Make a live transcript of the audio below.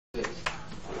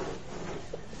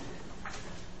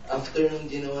after nung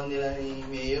ginawa nila ni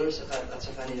Mayor at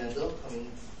sa kanila Doc, I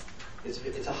mean,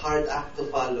 it's a hard act to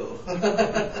follow.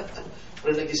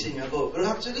 Pero nagising ako. Pero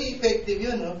actually, effective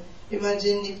yun, no?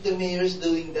 Imagine if the mayor's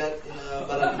doing that in a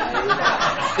barangay,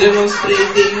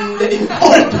 demonstrating the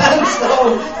importance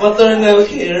of maternal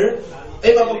care,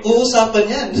 ay mapag-uusapan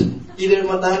yan. Either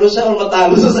matalo siya or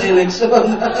matalo siya sa election.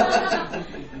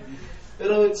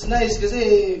 Pero it's nice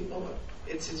kasi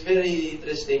it's very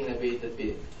interesting na bit at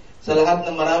bit. Sa lahat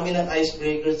ng marami ng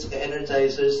icebreakers,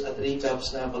 energizers at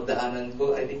recaps na pagdaanan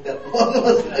ko, I think that one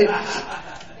was like,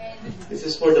 this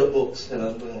is for the books.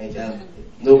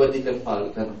 Nobody can follow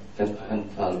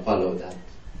that.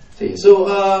 Okay, so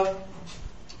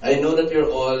I know that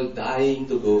you're all dying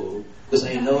to go because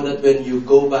I know that when you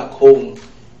go back home,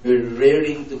 you're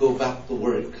raring to go back to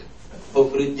work.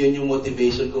 Hopefully, yun yung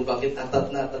motivation kung bakit atat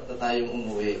na tayong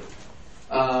umuwi.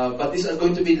 But these are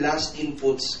going to be last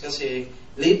inputs kasi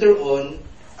later on,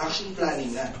 action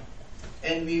planning na.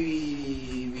 And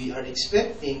we are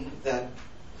expecting that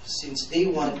since day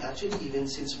one, actually even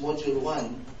since module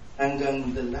 1, hanggang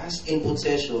the last input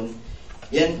session,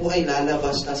 yan po ay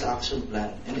lalabas na sa action plan.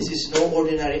 And this is no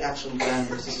ordinary action plan,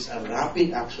 this is a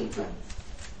rapid action plan.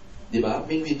 Diba? I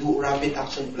mean, we do rapid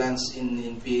action plans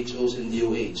in PHOs and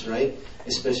DOH, right?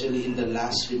 Especially in the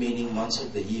last remaining months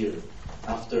of the year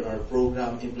after our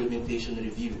program implementation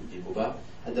review. Diba?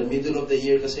 At the middle of the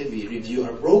year kasi we review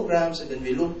our programs and then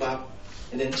we look back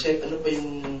and then check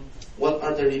what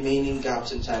are the remaining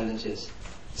gaps and challenges.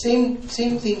 Same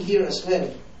thing here as well.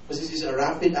 Because this is a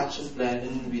rapid action plan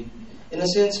and in a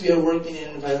sense, we are working in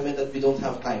an environment that we don't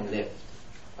have time left.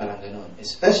 Parang ganon.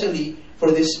 Especially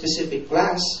for this specific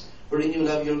class wherein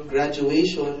you'll have your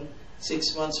graduation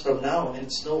 6 months from now. And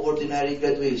it's no ordinary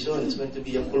graduation. It's going to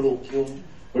be a colloquium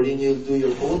wherein you'll do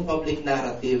your own public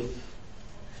narrative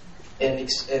and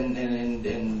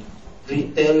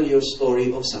retell your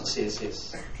story of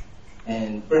successes.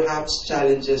 And perhaps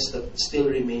challenges that still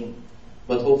remain.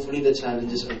 But hopefully the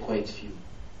challenges are quite few.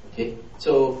 Okay?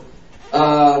 So,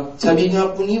 sabi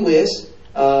nga po ni Wes,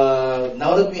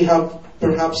 now that we have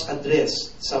perhaps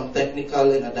addressed some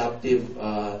technical and adaptive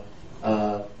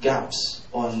gaps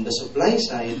on the supply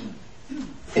side,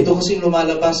 ito kasing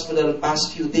lumalabas for the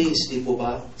past few days, di po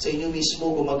ba? Sa inyo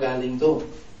mismo gumagaling to.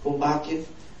 Kung bakit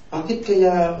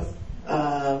kaya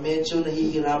medyo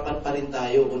nahihirapan pa rin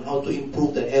tayo on how to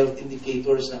improve the health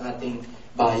indicators ng ating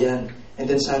bayan. And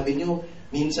then sabi nyo,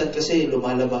 minsan kasi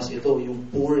lumalabas ito,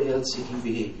 yung poor health-seeking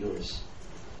behaviors.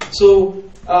 So,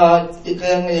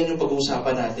 kaya ngayon yung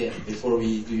pag-uusapan natin before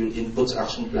we do your inputs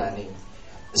action planning.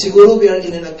 Siguro we are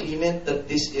in an agreement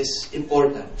that this is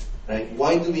important, right?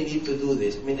 Why do we need to do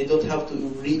this? I mean, I don't have to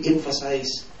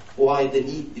re-emphasize why the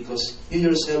need because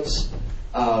you yourselves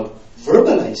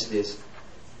verbalize this.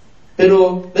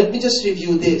 Pero, let me just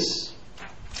review this.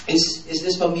 Is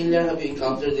this familiar? Have you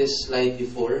encountered this slide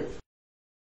before?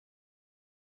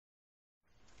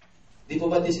 Di po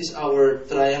ba this is our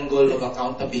triangle of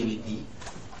accountability?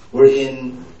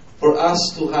 Wherein, for us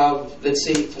to have, let's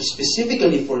say,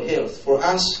 specifically for health, for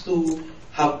us to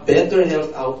have better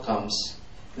health outcomes,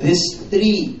 these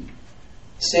 3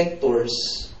 sectors,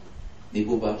 di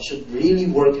po ba, should really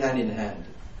work hand in hand.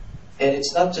 And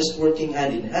it's not just working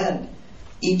hand in hand.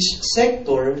 Each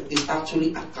sector is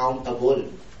actually accountable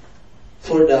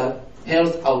for the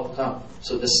health outcome.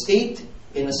 So the state,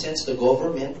 in a sense, the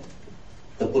government,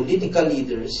 the political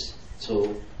leaders, so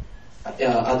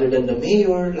other than the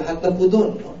mayor, lahat na po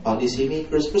doon, no? Policy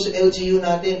makers. Pero sa LGU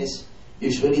natin is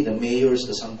usually the mayors,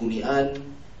 the sanggunian,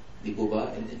 di po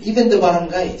ba? And even the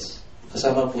barangays,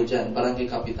 kasama po dyan, barangay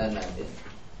kapitan natin.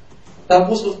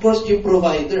 Tapos, of course, yung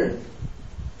provider.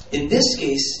 In this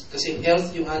case, kasi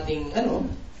health yung ating,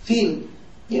 field,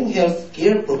 yung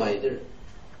healthcare provider.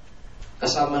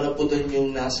 Kasama na po doon yung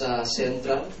nasa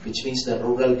central, which means the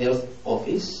rural health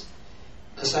office.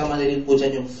 Kasama na rin po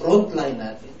dyan yung frontline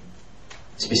natin.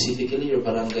 Specifically, your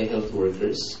barangay health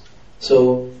workers.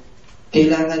 So,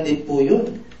 kailangan din po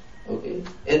yun. Okay?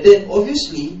 And then,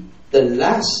 obviously, the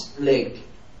last leg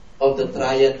of the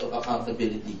triad of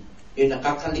accountability, yung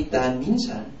nakakaligtaan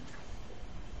minsan,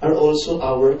 are also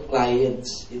our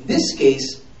clients. In this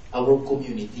case, our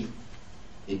community.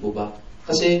 Di po ba?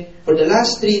 Kasi, for the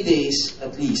last 3 days,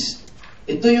 at least,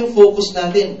 ito yung focus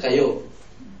natin, kayo.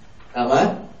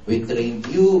 Tama? We trained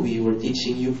you, we were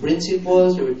teaching you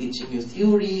principles, we were teaching you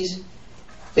theories.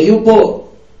 Kayo po.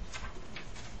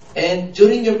 And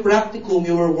during your practicum,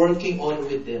 you were working on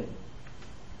with them.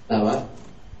 Tama?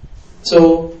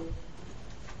 So,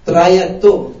 triad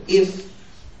to. If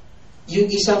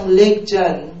yung isang leg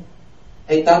dyan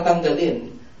ay tatanggalin,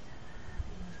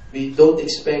 we don't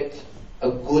expect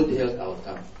a good health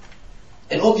outcome.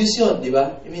 And obvious yun, di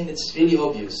ba? I mean, it's really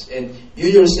obvious. And you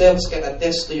yourselves can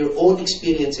attest to your own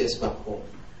experiences back home.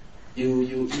 You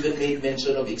even made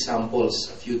mention of examples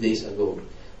a few days ago.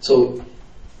 So,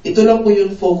 ito lang po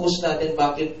yung focus natin.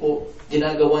 Bakit po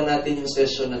ginagawa natin yung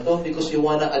session na to? Because we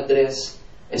wanna address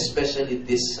especially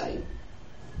this side.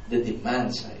 The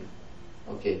demand side.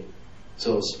 Okay.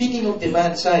 So, speaking of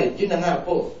demand side, yun na nga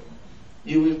po.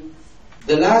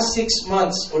 The last 6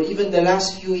 months or even the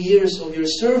last few years of your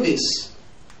service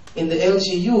in the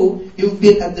LGU, you've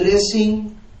been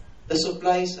addressing the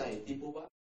supply side. Di po ba?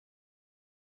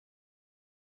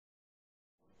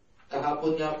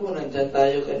 Kahapon nga po,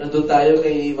 nandun tayo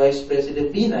kay Vice President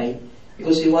Binay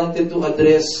because he wanted to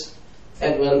address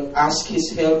and ask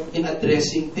his help in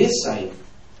addressing this side.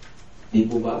 Di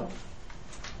po ba?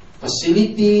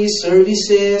 Facilities,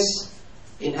 services,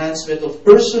 enhancement of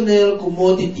personnel,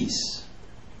 commodities.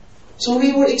 So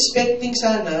we were expecting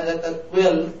sana that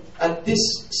at this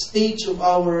stage of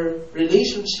our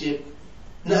relationship,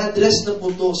 na-address na po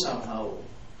to somehow.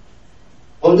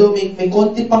 Although may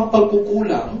konti pang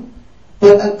pagkukulang,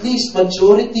 but at least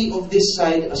majority of this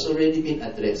side has already been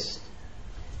addressed.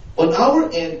 On our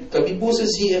end, kami po sa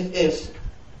CFF,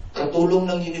 katulong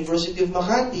ng University of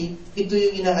Makati, ito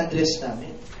yung ina-address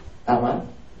namin. Tama?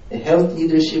 The Health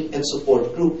Leadership and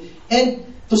Support Group. And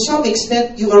to some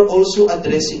extent, you are also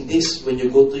addressing this when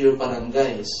you go to your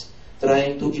barangays,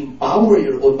 trying to empower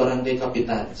your own barangay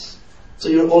kapitans. So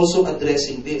you're also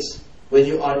addressing this when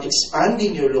you are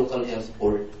expanding your local health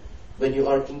board, when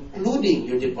you are including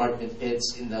your department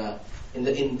heads in the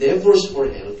endeavors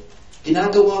for health.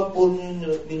 Ginagawa po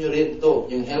ninyo rin to,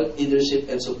 yung Health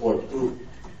Leadership and Support Group.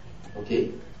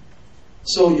 Okay?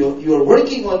 So you are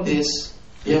working on this.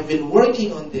 You have been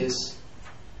working on this.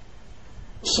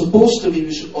 Supposed to be,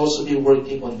 we should also be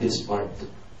working on this part.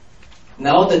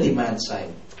 Now the demand side.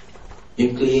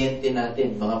 Yung kliyente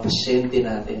natin, mga pasyente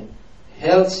natin,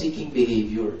 health-seeking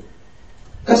behavior.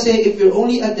 Kasi if you're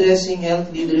only addressing health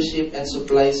leadership and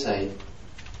supply side,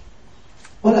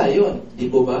 wala yun, di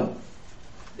po ba?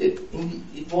 It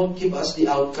won't give us the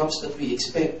outcomes that we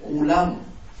expect. Kulang.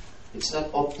 It's not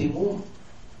optimum.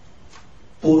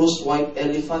 Puros white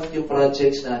elephant yung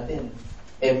projects natin.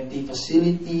 Empty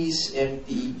facilities,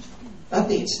 empty,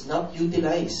 nothing. It's not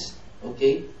utilized.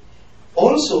 Okay?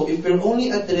 Also, if we're only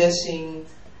addressing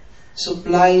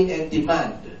supply and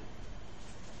demand,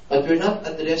 but we're not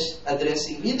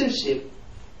addressing leadership,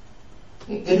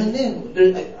 ganun din.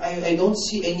 I don't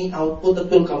see any output that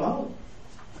will come out.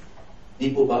 Di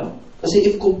po ba? Kasi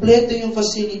if kompleto yung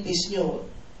facilities nyo,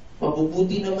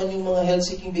 mabubuti naman yung mga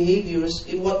health-seeking behaviors,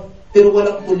 pero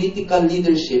walang political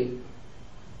leadership,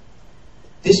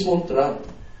 this won't run.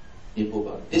 Di po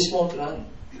ba? This won't run.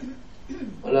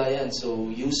 Wala yan.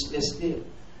 So, useless din.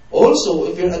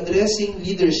 Also, if you're addressing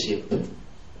leadership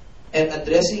and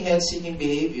addressing health-seeking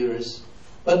behaviors,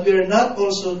 but we're not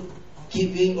also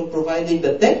giving or providing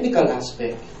the technical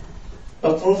aspect,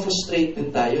 frustrate din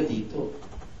tayo dito.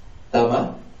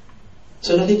 Tama?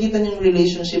 So, nakikita niyo yung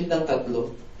relationship ng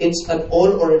tatlo. It's an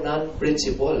all or none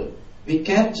principle. We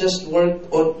can't just work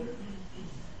on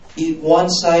one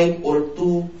side or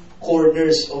two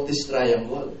corners of this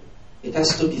triangle. It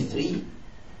has to be 3.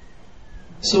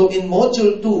 So in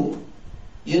module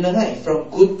 2, yun na nga from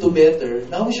good to better,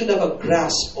 now we should have a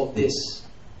grasp of this.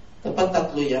 Dapat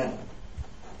tatlo yan.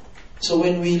 So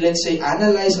when we, let's say,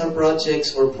 analyze our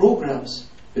projects or programs,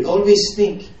 we always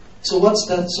think, so what's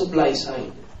the supply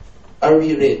side? Are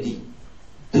we ready?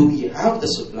 Do we have the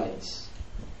supplies?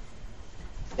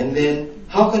 And then,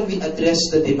 how can we address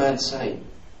the demand side?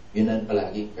 Yun ang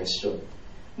palaging question.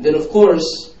 And then of course,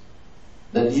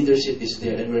 the leadership is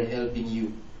there and we're helping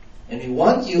you. And we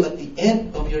want you at the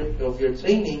end of your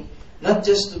training not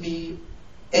just to be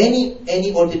any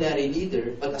ordinary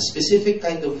leader, but a specific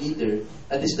kind of leader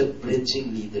that is the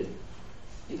bridging leader.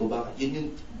 Ito ba? Yun yung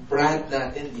brand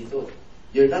natin dito.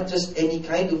 You're not just any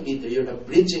kind of leader, you're a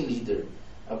bridging leader.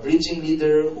 A bridging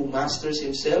leader who masters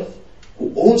himself,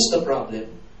 who owns the problem,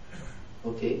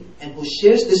 okay, and who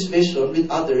shares this vision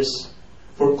with others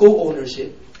for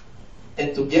co-ownership.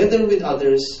 And together with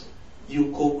others,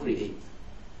 you co-create.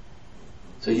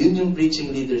 So yun yung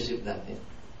bridging leadership natin.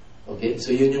 Okay?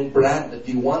 So yun yung brand that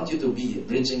we want you to be, a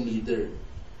bridging leader.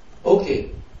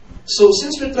 Okay. So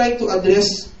since we're trying to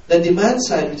address the demand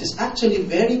side, which is actually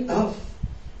very tough,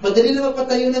 madali na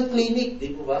magpatayo ng clinic,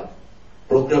 di po ba?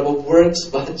 Program of works,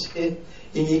 budget,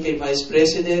 hingi kay Vice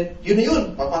President, yun na yun,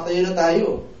 papatayo na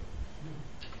tayo.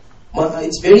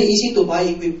 It's very easy to buy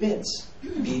equipments.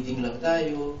 Bidding lang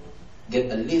tayo, get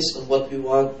a list of what we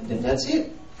want, and then that's it.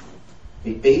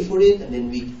 We pay for it, and then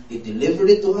they deliver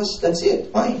it to us, that's it,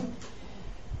 fine.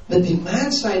 the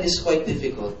demand side is quite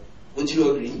difficult. Would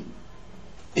you agree?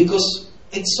 Because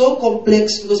it's so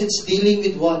complex because it's dealing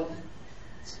with what?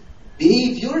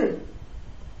 Behavior.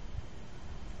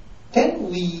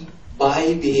 Can we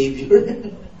buy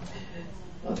behavior?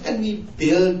 Can we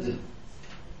build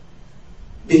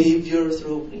behavior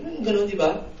through, ganun, di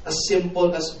ba? As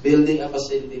simple as building a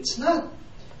facility. It's not.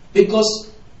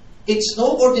 Because it's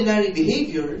no ordinary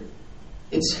behavior.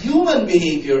 It's human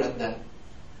behavior at that.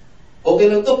 Okay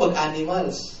lang to pag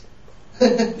animals.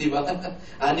 Di ba?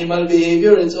 Animal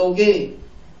behavior, it's okay.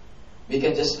 We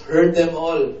can just herd them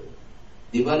all.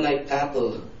 Di ba? Like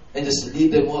cattle. And just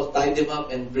lead them all, tie them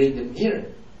up, and bring them here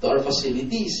to our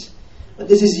facilities. But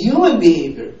this is human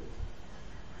behavior.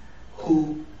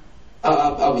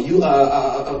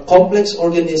 A complex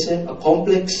organism, a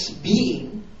complex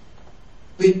being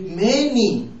with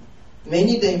many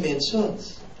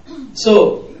dimensions.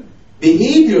 So,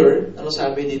 behavior, ano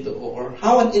sabi dito, or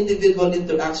how an individual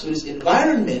interacts with his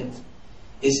environment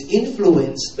is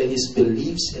influenced by his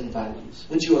beliefs and values.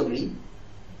 Would you agree?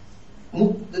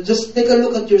 Just take a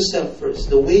look at yourself first,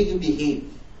 the way you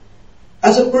behave.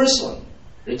 As a person,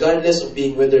 regardless of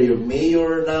being whether you're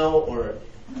mayor now or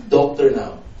doctor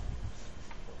now,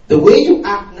 the way you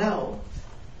act now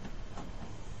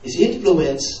is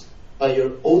influenced by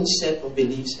your own set of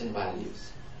beliefs and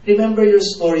values. Remember your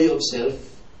story of self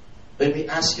when we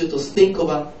ask you to think of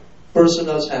a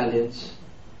personal challenge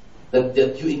that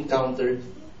you encountered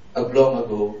long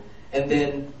ago, and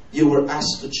then you were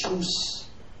asked to choose.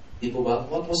 Di po ba?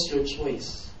 What was your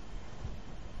choice?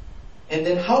 And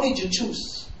then how did you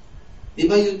choose? Di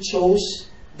ba you chose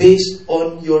based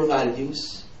on your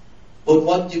values, on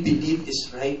what you believe is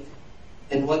right,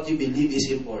 and what you believe is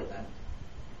important.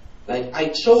 Like, I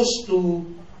chose to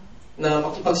na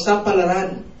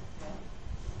makipagsapalaran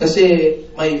kasi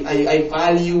I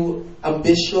value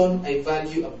ambition, I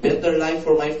value a better life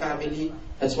for my family.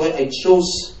 That's why I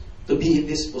chose to be in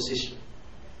this position.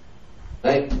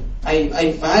 Right?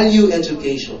 I value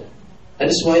education. That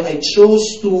is why I chose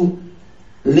to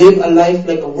live a life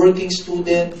like a working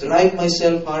student, drive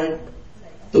myself hard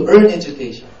to earn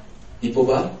education. Di po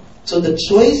ba? So the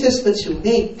choices that you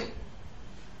make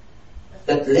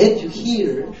that led you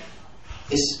here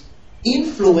is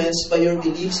influenced by your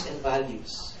beliefs and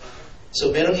values.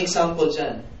 So merong example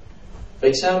dyan. For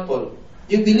example,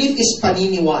 yung belief is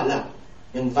paniniwala.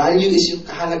 Yung value is yung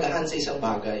kahalagahan sa isang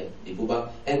bagay. Di po ba?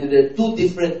 And there are two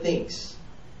different things.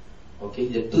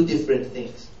 Okay? There are two different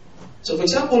things. So for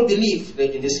example, belief,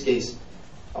 like in this case,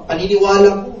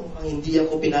 paniniwala ko, hindi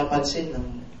ako pinapansin ng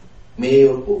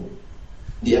mayor ko.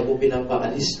 Hindi ako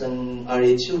pinapaalis ng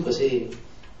RHU kasi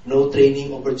no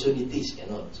training opportunities.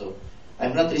 Ganon. So,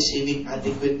 I'm not receiving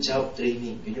adequate job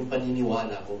training. Yun yung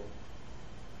paniniwala ko.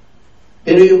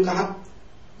 Pero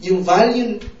yung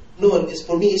value noon is,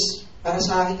 for me, is para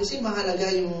sa akin kasi mahalaga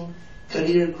yung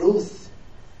career growth.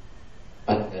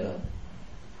 Parang gano'n.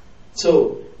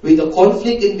 So, with the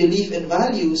conflict in belief and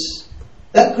values,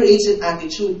 that creates an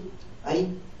attitude. Ay,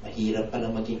 mahirap pala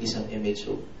maging isang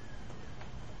MHO.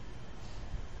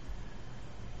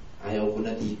 Ayaw ko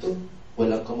na dito.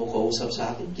 Walang kamukausap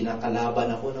sa akin.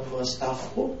 Kinakalaban ako ng mga staff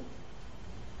ko.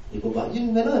 Di ba ba?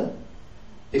 Yun gano'n.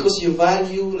 Because you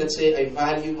value, let's say, I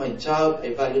value my job,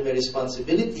 I value my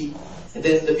responsibility, and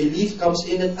then the belief comes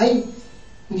in that, ay,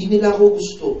 hindi nila ako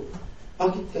gusto.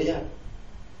 Bakit kaya?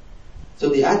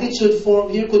 So the attitude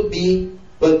form here could be,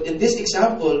 well, in this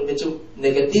example, medyo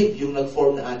negative yung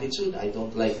nag-form na attitude. I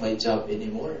don't like my job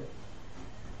anymore.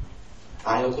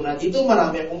 Ayaw ko na dito,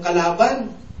 marami akong kalaban.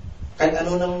 Kahit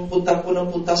ano nang punta ko ng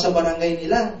punta sa barangay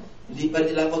nila, hindi pa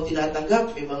nila ako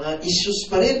tinatanggap. May mga issues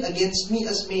pa rin against me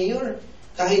as mayor.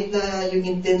 Kahit na yung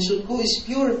intention ko is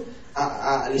pure,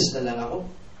 aalis na lang ako.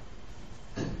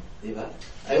 Diba?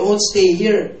 I won't stay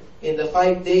here. In the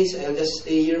 5 days, I'll just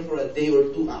stay here for a day or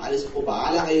two. Aalis ako,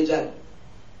 bahala kayo dyan.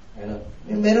 Ano?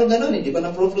 Meron ganun eh, di ba?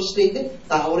 Na-frustrated.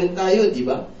 Tao rin tayo, di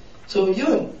ba? So,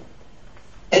 yun.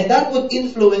 And that would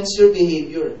influence your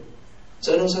behavior.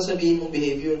 So, anong sasabihin mong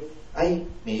behavior? Ay,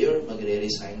 mayor,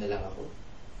 magre-resign na lang ako.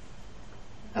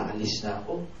 Aalis na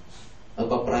ako.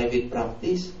 Magpa-private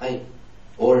practice. Ay,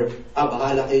 or,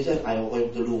 bahala kayo dyan. Ayaw ko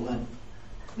kayong tulungan.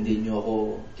 Hindi nyo ako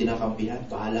kinakampihan.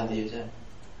 Bahala kayo dyan.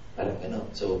 Parang gano'n.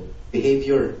 So,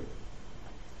 behavior.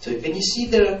 So, can you see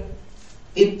the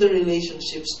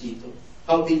interrelationships dito?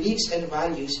 How beliefs and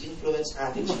values influence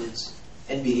attitudes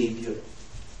and behavior.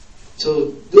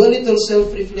 So, do a little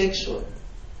self-reflection.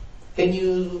 Can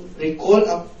you recall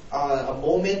a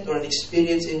moment or an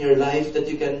experience in your life that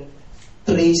you can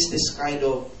trace this kind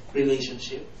of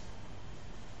relationship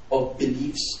of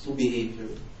beliefs to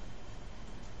behavior?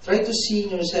 Try to see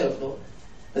in yourself, no?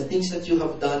 the things that you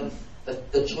have done,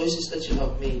 the choices that you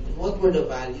have made, and what were the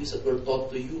values that were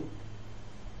taught to you.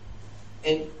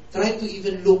 And try to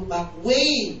even look back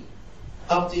way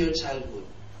up to your childhood.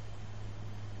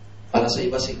 Para sa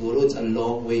iba siguro, it's a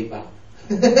long way back.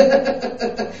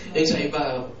 Yung sa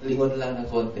iba, lingon lang na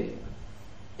konti.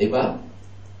 Diba?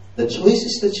 The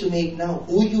choices that you make now,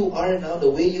 who you are now, the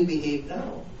way you behave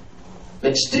now.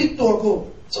 Like, stricto ako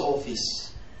sa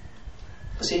office.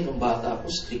 Kasi nung bata ako,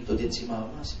 stricto din si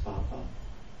mama, si papa.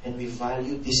 And we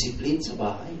value discipline sa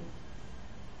bahay.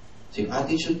 So yung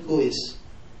attitude ko is,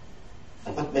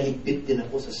 dapat mahigpit din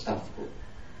ako sa staff ko.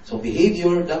 So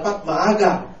behavior, dapat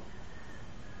maaga.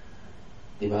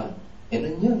 Diba?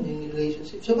 Ganun yun, yung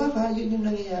relationship. So baka, yun yung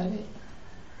nangyayari.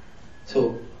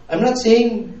 So, I'm not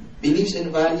saying your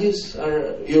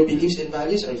beliefs and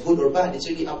values are good or bad. It's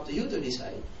really up to you to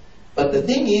decide. But the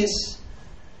thing is,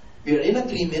 we are in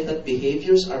agreement that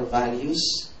behaviors are values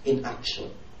in action.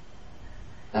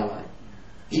 Tama?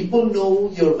 People know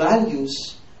your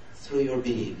values through your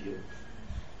behavior.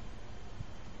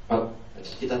 Pag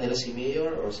nakikita nila si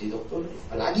mayor or si doktor,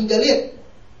 palaging galit.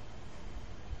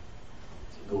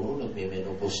 Siguro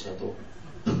nagme-menopause na to.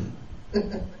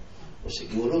 O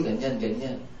siguro ganyan.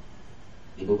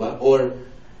 Di ba? Or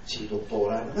si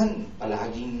doktora naman,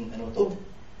 palaging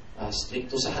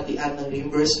stricto sa hatian ng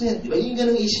reimbursement. Di ba? Yung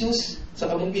ganong issues sa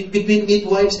between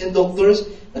midwives and doctors.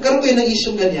 Nagkaroon kayo ng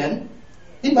issue ganyan?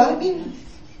 Di ba? I mean,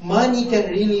 money can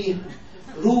really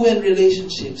ruin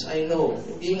relationships. I know.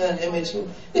 Being an MHO.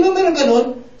 Di ba meron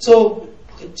ganon? So,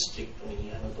 bakit stricto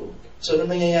to? So, ano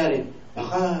nangyayari?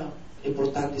 Baka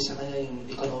importante sa kanya yung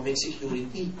economic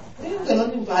security. Ayun, ganon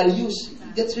yung values.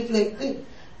 It gets reflected.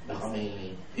 Baka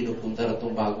may pinupunta na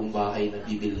itong bagong bahay na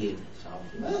bibilhin.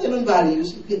 Ganon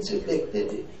values, it gets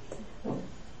reflected.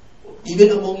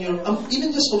 Even among even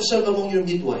just observe among your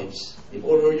midwives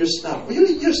or your staff. Or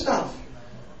your staff.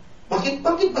 Bakit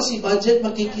pa si budget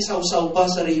makikisaw-saw pa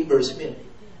sa reimbursement?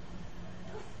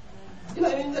 Di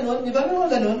ba? I mean, ganon? Di ba?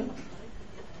 Ganon?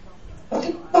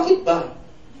 Bakit ba?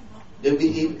 They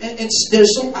behave, and they're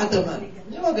so adamant.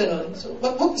 Di ba ganon? So,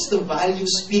 what is the value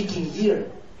speaking here?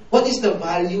 What is the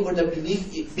value or the belief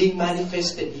being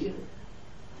manifested here?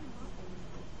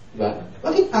 Diba?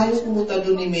 Bakit ayaw pumunta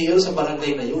doon ni Mayor sa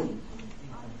barangay na yun?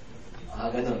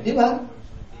 Ganon. Diba?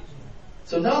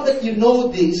 So now that you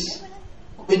know this,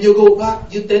 when you go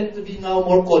back, you tend to be now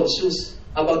more conscious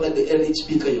about the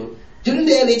LHP kayo. During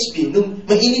the LHP, nung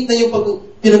mainit na yung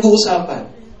pinag-uusapan,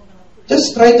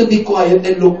 just try to be quiet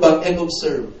and look back and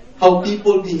observe how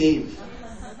people behave.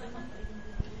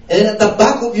 And then at the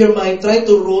back of your mind, try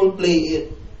to role play it.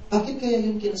 Bakit kaya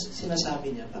yung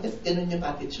sinasabi niya? Bakit ganun yung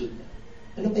attitude niya?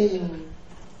 Ano kaya yung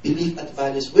belief at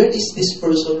values? Where is this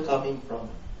person coming from?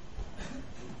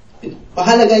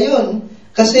 Mahalaga yun.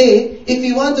 Kasi if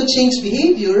we want to change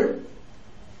behavior,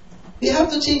 we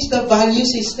have to change the value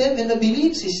system and the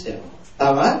belief system.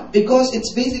 Tama? Because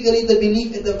it's basically the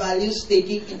belief and the values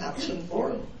taking in action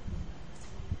form.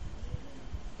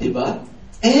 Diba?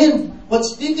 And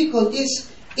what's difficult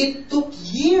is, it took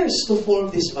years to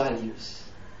form these values.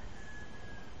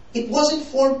 It wasn't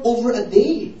formed over a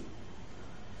day.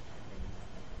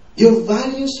 Your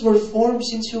values were formed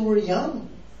since you were young.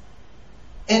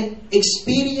 And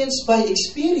experience by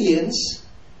experience,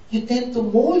 you tend to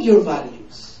mold your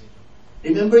values.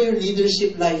 Remember your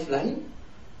leadership lifeline?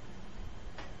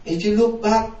 If you look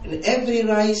back, in every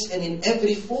rise and in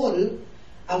every fall,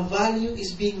 a value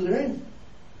is being learned.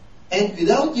 And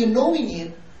without you knowing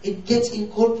it, it gets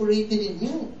incorporated in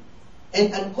you.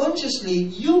 And unconsciously,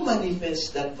 you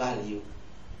manifest that value.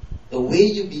 The way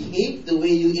you behave, the way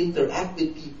you interact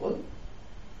with people.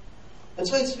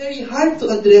 That's why it's very hard to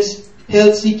address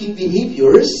health-seeking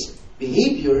behaviors,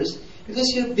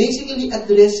 because you're basically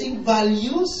addressing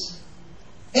values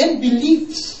and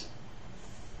beliefs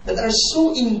that are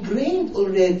so ingrained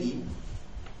already,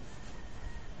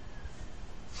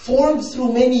 formed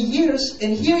through many years,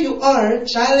 and here you are,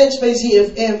 challenged by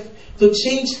CFF to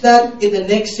change that in the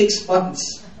next 6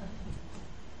 months.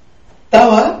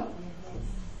 Tama?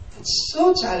 It's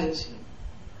so challenging.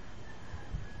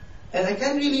 And I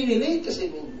can't really relate kasi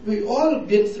we've all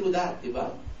been through that, di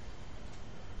ba?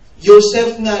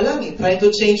 Yourself nga lang, trying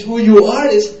to change who you are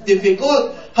is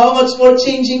difficult. How much more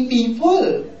changing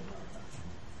people?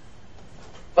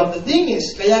 But the thing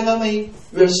is, kaya nga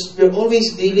we're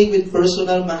always dealing with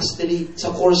personal mastery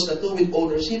sa course na to, with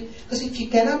ownership. Because if you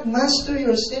cannot master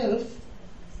yourself,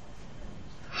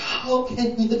 how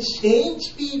can you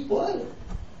change people?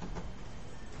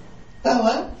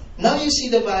 Tama? Now you see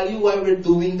the value why we're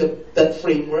doing that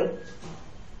framework.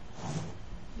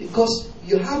 Because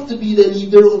you have to be the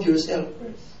leader of yourself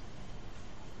first.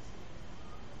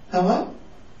 Tama?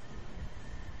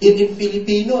 In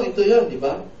Filipino, ito yun, di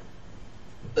ba?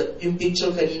 Yung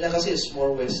picture kanina kasi is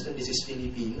more Western, this is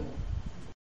Filipino.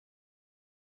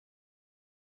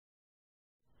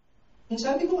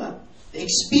 Sabi ko nga, the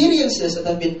experiences that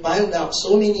have been piled up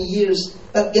so many years,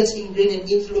 that gets ingrained and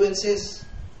influences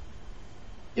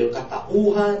your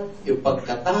katauhan, your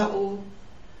pagkatao,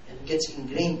 and gets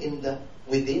ingrained in the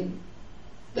within,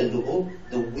 the loob,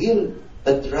 the will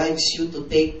that drives you to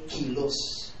take kilos,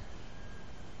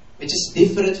 which is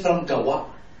different from gawa.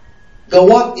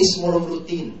 Gawa is more of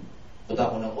routine. Punta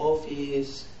ako ng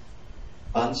office,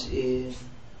 punch in,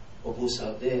 upo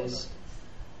sa desk,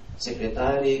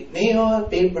 secretary, mail,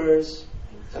 papers,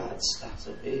 God,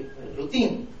 stacks of paper,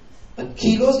 routine. But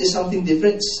kilos is something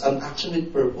different. It's an action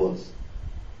with purpose.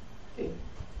 Okay?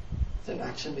 It's an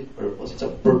action with purpose. It's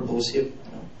a purposive.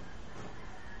 You know?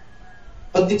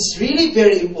 But it's really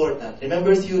very important.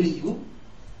 Remember theory U?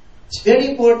 It's very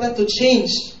important to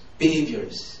change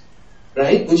behaviors.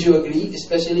 Right? Would you agree?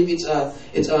 Especially if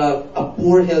it's a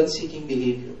poor health-seeking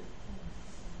behavior.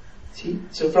 See?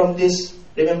 So from this,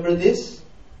 remember this?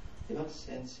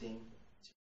 Sensing.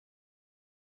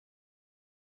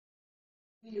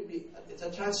 It's a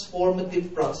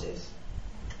transformative process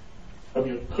from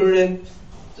your current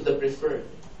to the preferred.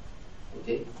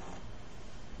 Okay?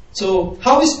 So,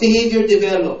 how is behavior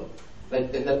developed?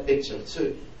 Like in that picture.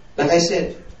 So, like I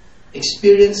said,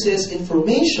 experiences,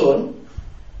 information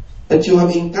that you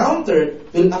have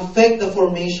encountered will affect the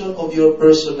formation of your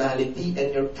personality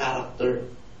and your character.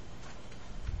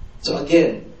 So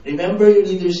again, remember your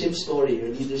leadership story, your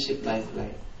leadership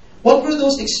lifeline. What were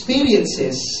those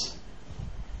experiences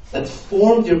that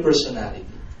formed your personality?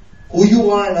 Who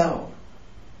you are now?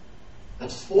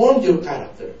 That formed your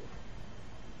character?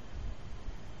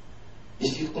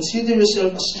 If you consider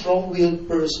yourself a strong-willed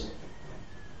person,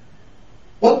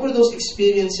 what were those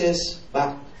experiences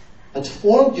back that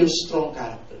formed your strong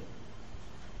character?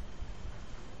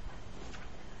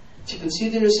 If you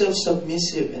consider yourself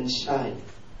submissive and shy,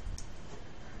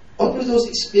 what were those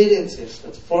experiences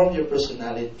that formed your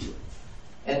personality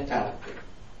and character?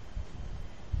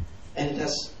 And it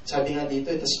has, sabi nga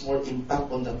dito, it has more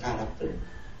impact on the character.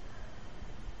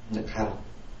 The character.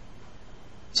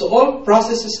 So all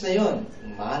processes na yon,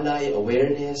 malay,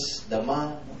 awareness,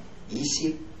 dama,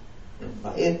 isip,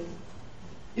 bait,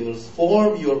 it will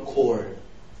form your core,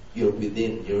 your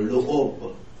within, your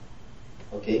loob.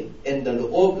 Okay? And the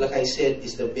loob, like I said,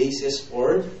 is the basis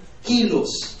for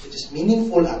kilos, which is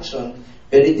meaningful action,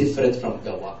 very different from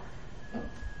gawa,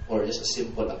 or just a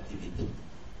simple activity.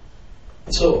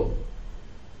 So,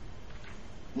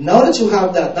 now that you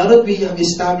have that, now that we have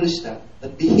established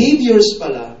that behaviors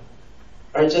pala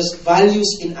are just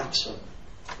values in action,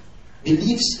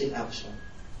 beliefs in action,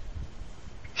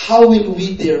 how will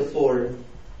we therefore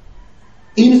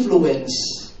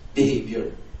influence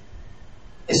behavior,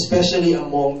 especially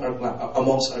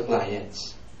amongst our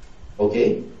clients?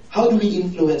 Okay? How do we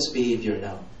influence behavior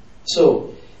now?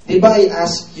 So, di ba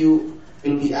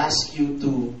will we ask you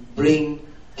to bring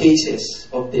cases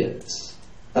of deaths?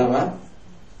 Tama?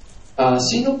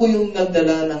 Sino po yung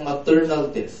nagdala ng maternal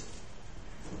death?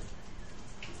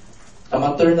 A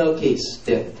maternal case,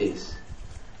 death case.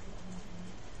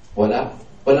 Wala?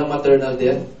 Walang maternal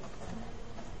death?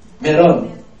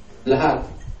 Meron? Lahat?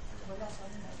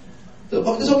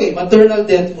 It's okay, maternal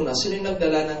death muna. Sino yung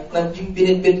nagdala ng yung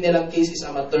binitbit nilang case is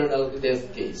a maternal death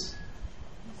case?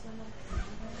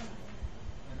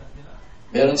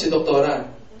 Meron si doktora.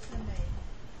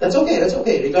 That's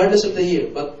okay, regardless of the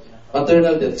year. But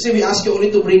maternal death. Kasi we ask you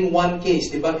only to bring one case,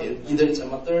 di ba? Either it's a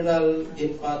maternal,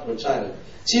 infant, or child.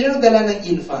 Sino nagdala ng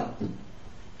infant?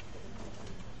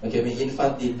 Okay, may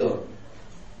infant dito.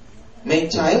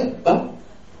 May child ba?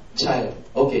 Child.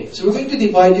 Okay, so we're going to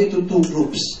divide you into two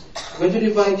groups. We're going to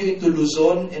divide you into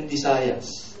Luzon and Visayas.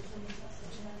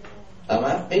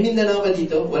 Tama? May Mindanao ba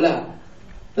dito? Wala.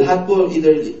 Lahat po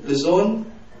either Luzon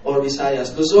or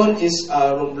Visayas. Luzon is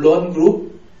Romblon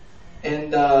group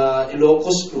and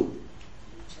Ilocos group.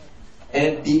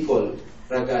 And Bicol,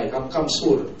 Ragay,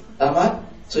 Kamsur. Tama?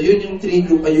 So yun yung three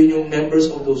group, yun yung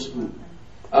members of those group.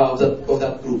 Of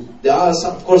that group. There are,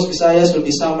 of course, Visayas will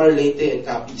be Samar, Leyte, and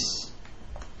Capiz.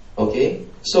 Okay?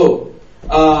 So,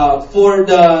 for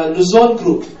the Luzon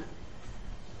group,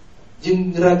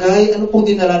 yung Ragay, ano pong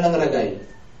dinala ng Ragay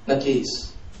na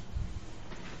case?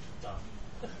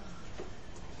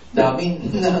 Dami.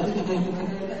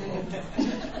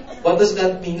 What does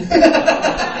that mean?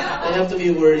 I have to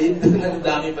be worried.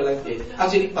 Dami palang case.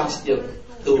 Actually, past yun.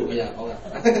 Two. Yeah, okay.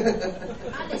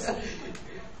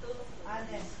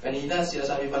 Kanina,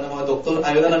 sinasabi pa ng mga doktor,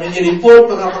 ayaw na namin i-report,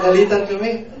 magkapagalitan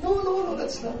kami. No,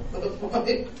 That's not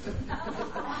fine.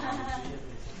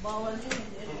 Bawal yun.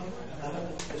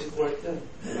 Report yun.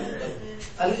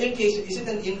 Ano yung case? Is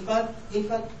it an infant?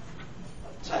 Infant?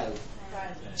 Child.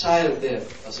 Child there.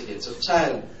 Oh, sige. So,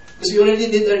 child. Because we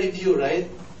already did a review, right?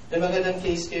 May magandang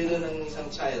case kayo doon ng isang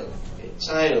child. Okay.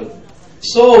 Child.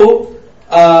 So,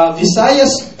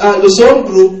 Luzon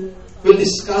group will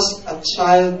discuss a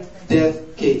child death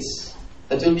case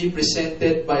that will be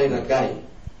presented by Ragay.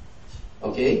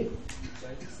 Okay?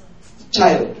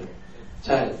 Child.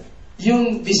 Child.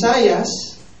 Yung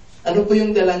Visayas, ano po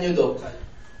yung dala nyo doon?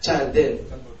 Child din.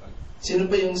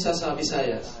 Sino pa yung sa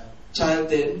Visayas?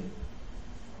 Child din.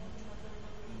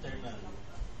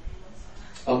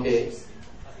 Okay.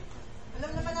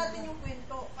 Alam naman natin yung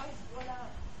kwento. Ay, wala.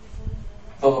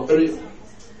 Oh, pero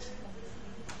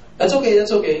that's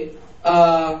okay.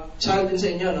 Child din sa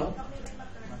inyo, no?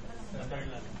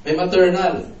 May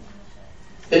maternal.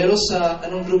 Pero sa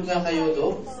anong group nga kayo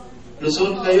do?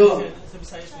 Luzon kayo.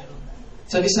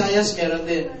 Sa Visayas meron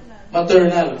din.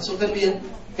 Maternal. So can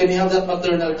we have that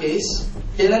maternal case?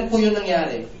 Kailan po yun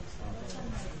nangyari?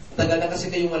 Tagal na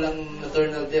kasi kayo walang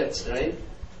maternal deaths, right?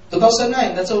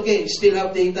 2009, that's okay. You still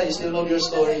have data, you still know your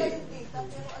story.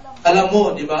 Alam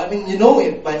mo, di ba? I mean, you know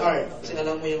it by heart. Kasi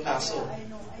alam mo yung kaso.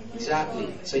 Exactly.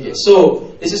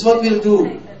 So, this is what we'll do.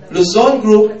 Luzon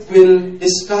group will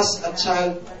discuss a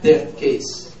child death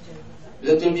case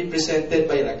that will be presented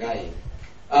by Ragay.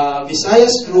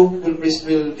 Visayas group will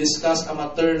discuss a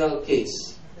maternal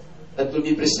case that will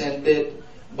be presented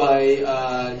by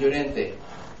Llorente.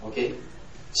 Okay?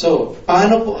 So,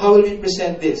 how will we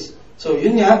present this? So,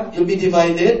 yun nga, you'll be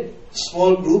divided,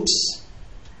 small groups.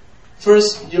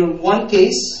 First, your one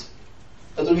case,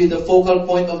 that will be the focal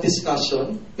point of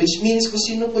discussion, which means kung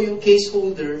sino po yung case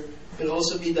holder will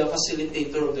also be the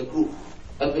facilitator of the group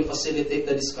that will facilitate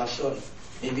the discussion.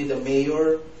 Maybe the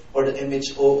mayor or the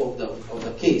MHO of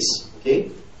the case. Okay?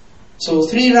 So,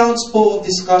 3 rounds po of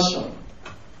discussion.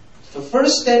 The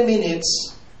first 10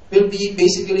 minutes will be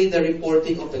basically the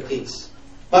reporting of the case.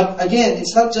 But again,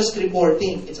 it's not just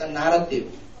reporting, it's a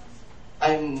narrative.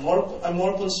 I'm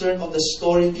more concerned of the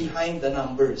story behind the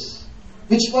numbers.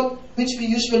 Which we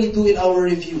usually do in our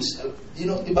reviews.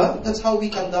 You know, diba? That's how we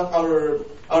conduct our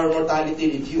mortality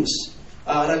reviews.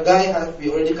 Ragay, we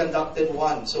already conducted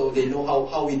one, so they know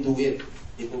how we do it.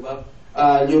 Diba?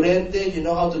 Llorente, you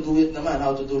know how to do it naman,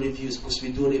 how to do reviews, because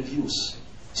we do reviews.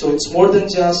 So it's more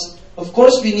than just, of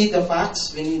course we need the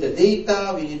facts, we need the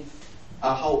data, we need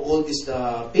how old is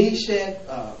the patient,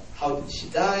 how did she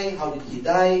die, how did he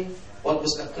die, what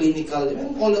was the clinical,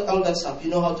 all that stuff.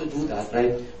 You know how to do that,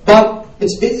 right? But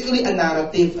it's basically a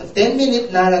narrative, a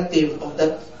 10-minute narrative of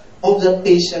that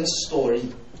patient's story.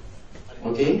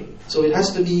 Okay? So it has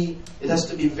to be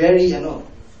very,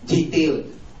 detailed.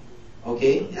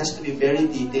 Okay? It has to be very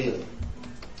detailed.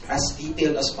 As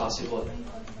detailed as possible.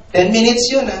 10 minutes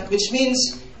yun, which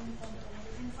means,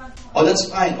 oh, that's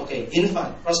fine. Okay,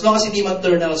 infant. For as long as hindi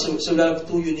maternal, so we'll have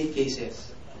 2 unique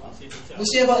cases.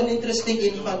 Gusto niya ba an interesting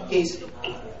infant case?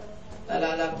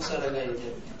 Naalala ko sa Ragay.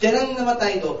 Kailan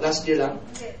namatay ito? Last year lang?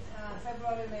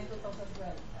 February 9,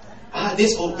 2012.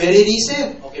 This, very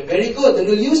recent. Okay, very good. Then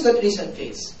we'll use that recent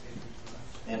case.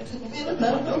 Meron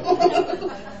na.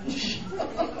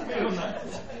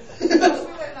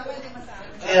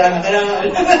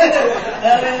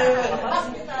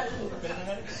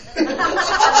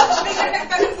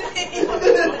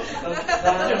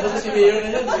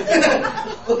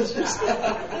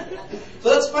 So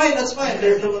that's fine.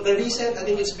 The recent, I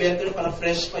think it's better para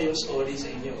fresh pa yung story sa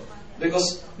inyo.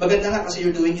 Because maganda nga kasi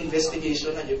you're doing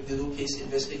investigation and you do case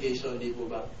investigation, di po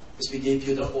ba? Because we gave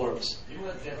you the forms. You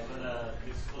want that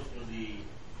exposed to the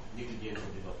negligence of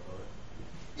the doctor?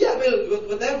 Yeah, well,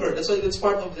 whatever. That's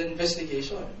part of the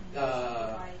investigation.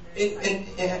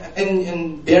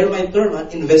 And bear my term,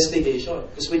 investigation.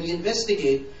 Because when you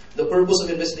investigate, the purpose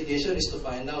of investigation is to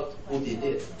find out who did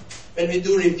it. When we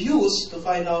do reviews, to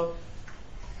find out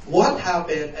what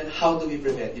happened and how do we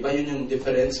prevent. Diba yun yung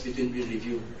difference between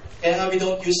review. Kaya nga we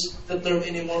don't use the term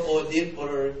anymore audit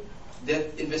or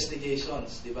death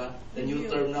investigations. Diba? The new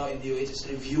term now in DOH is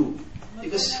review.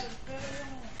 Because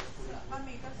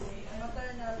Kami kasi,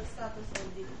 maternal status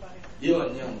audit pa rin.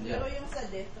 Yun, yeah. Pero yung sa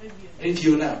death, review.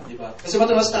 Review na, di ba? Kasi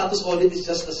maternal status audit is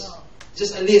just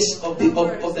a list of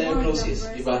diagnosis,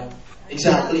 di ba?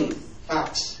 Exactly.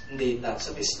 Facts, data,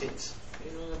 statistics.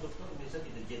 Pero nga doktor, minsan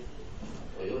kinajet.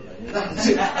 O yun na.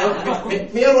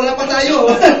 Mayor, wala pa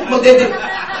tayo.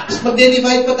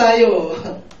 Magde-divide pa tayo.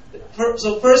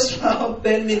 So first round,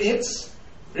 10 minutes.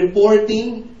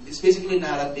 Reporting, it's basically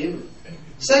narrative.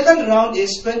 Second round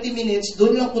is 20 minutes,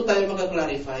 doon lang po tayo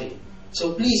magka-clarify.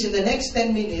 So please, in the next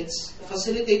 10 minutes, the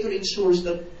facilitator ensures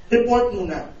that report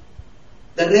muna.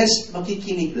 The rest,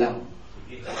 makikinig lang.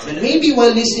 And maybe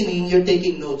while listening, you're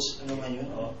taking notes. Ano man yun?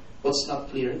 What's not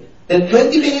clear? Then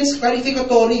 20 minutes,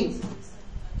 clarificatory.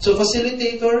 So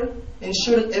facilitator,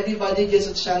 ensure that everybody gets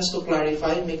a chance to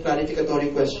clarify, make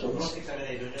clarificatory questions.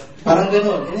 Parang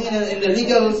ganon.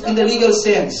 In the legal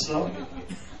sense, no?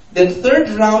 Then third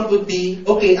round would be,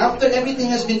 okay, after everything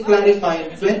has been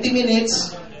clarified, 20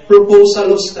 minutes,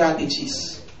 proposal of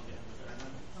strategies.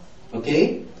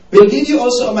 Okay? We'll give you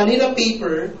also a Manila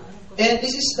paper, and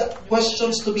this is the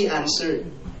questions to be answered.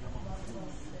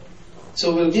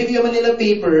 So we'll give you a Manila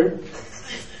paper,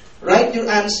 write your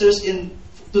answers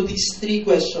to these 3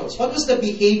 questions. What was the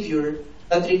behavior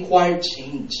that required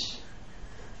change?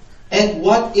 And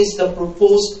what is the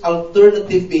proposed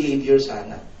alternative behavior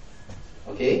sana?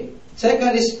 Okay?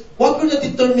 Second is, what were the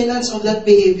determinants of that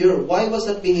behavior? Why was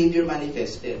that behavior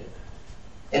manifested?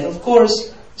 And of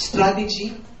course,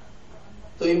 strategy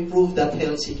to improve that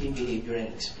health-seeking behavior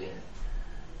and explain.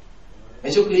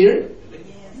 Medyo clear?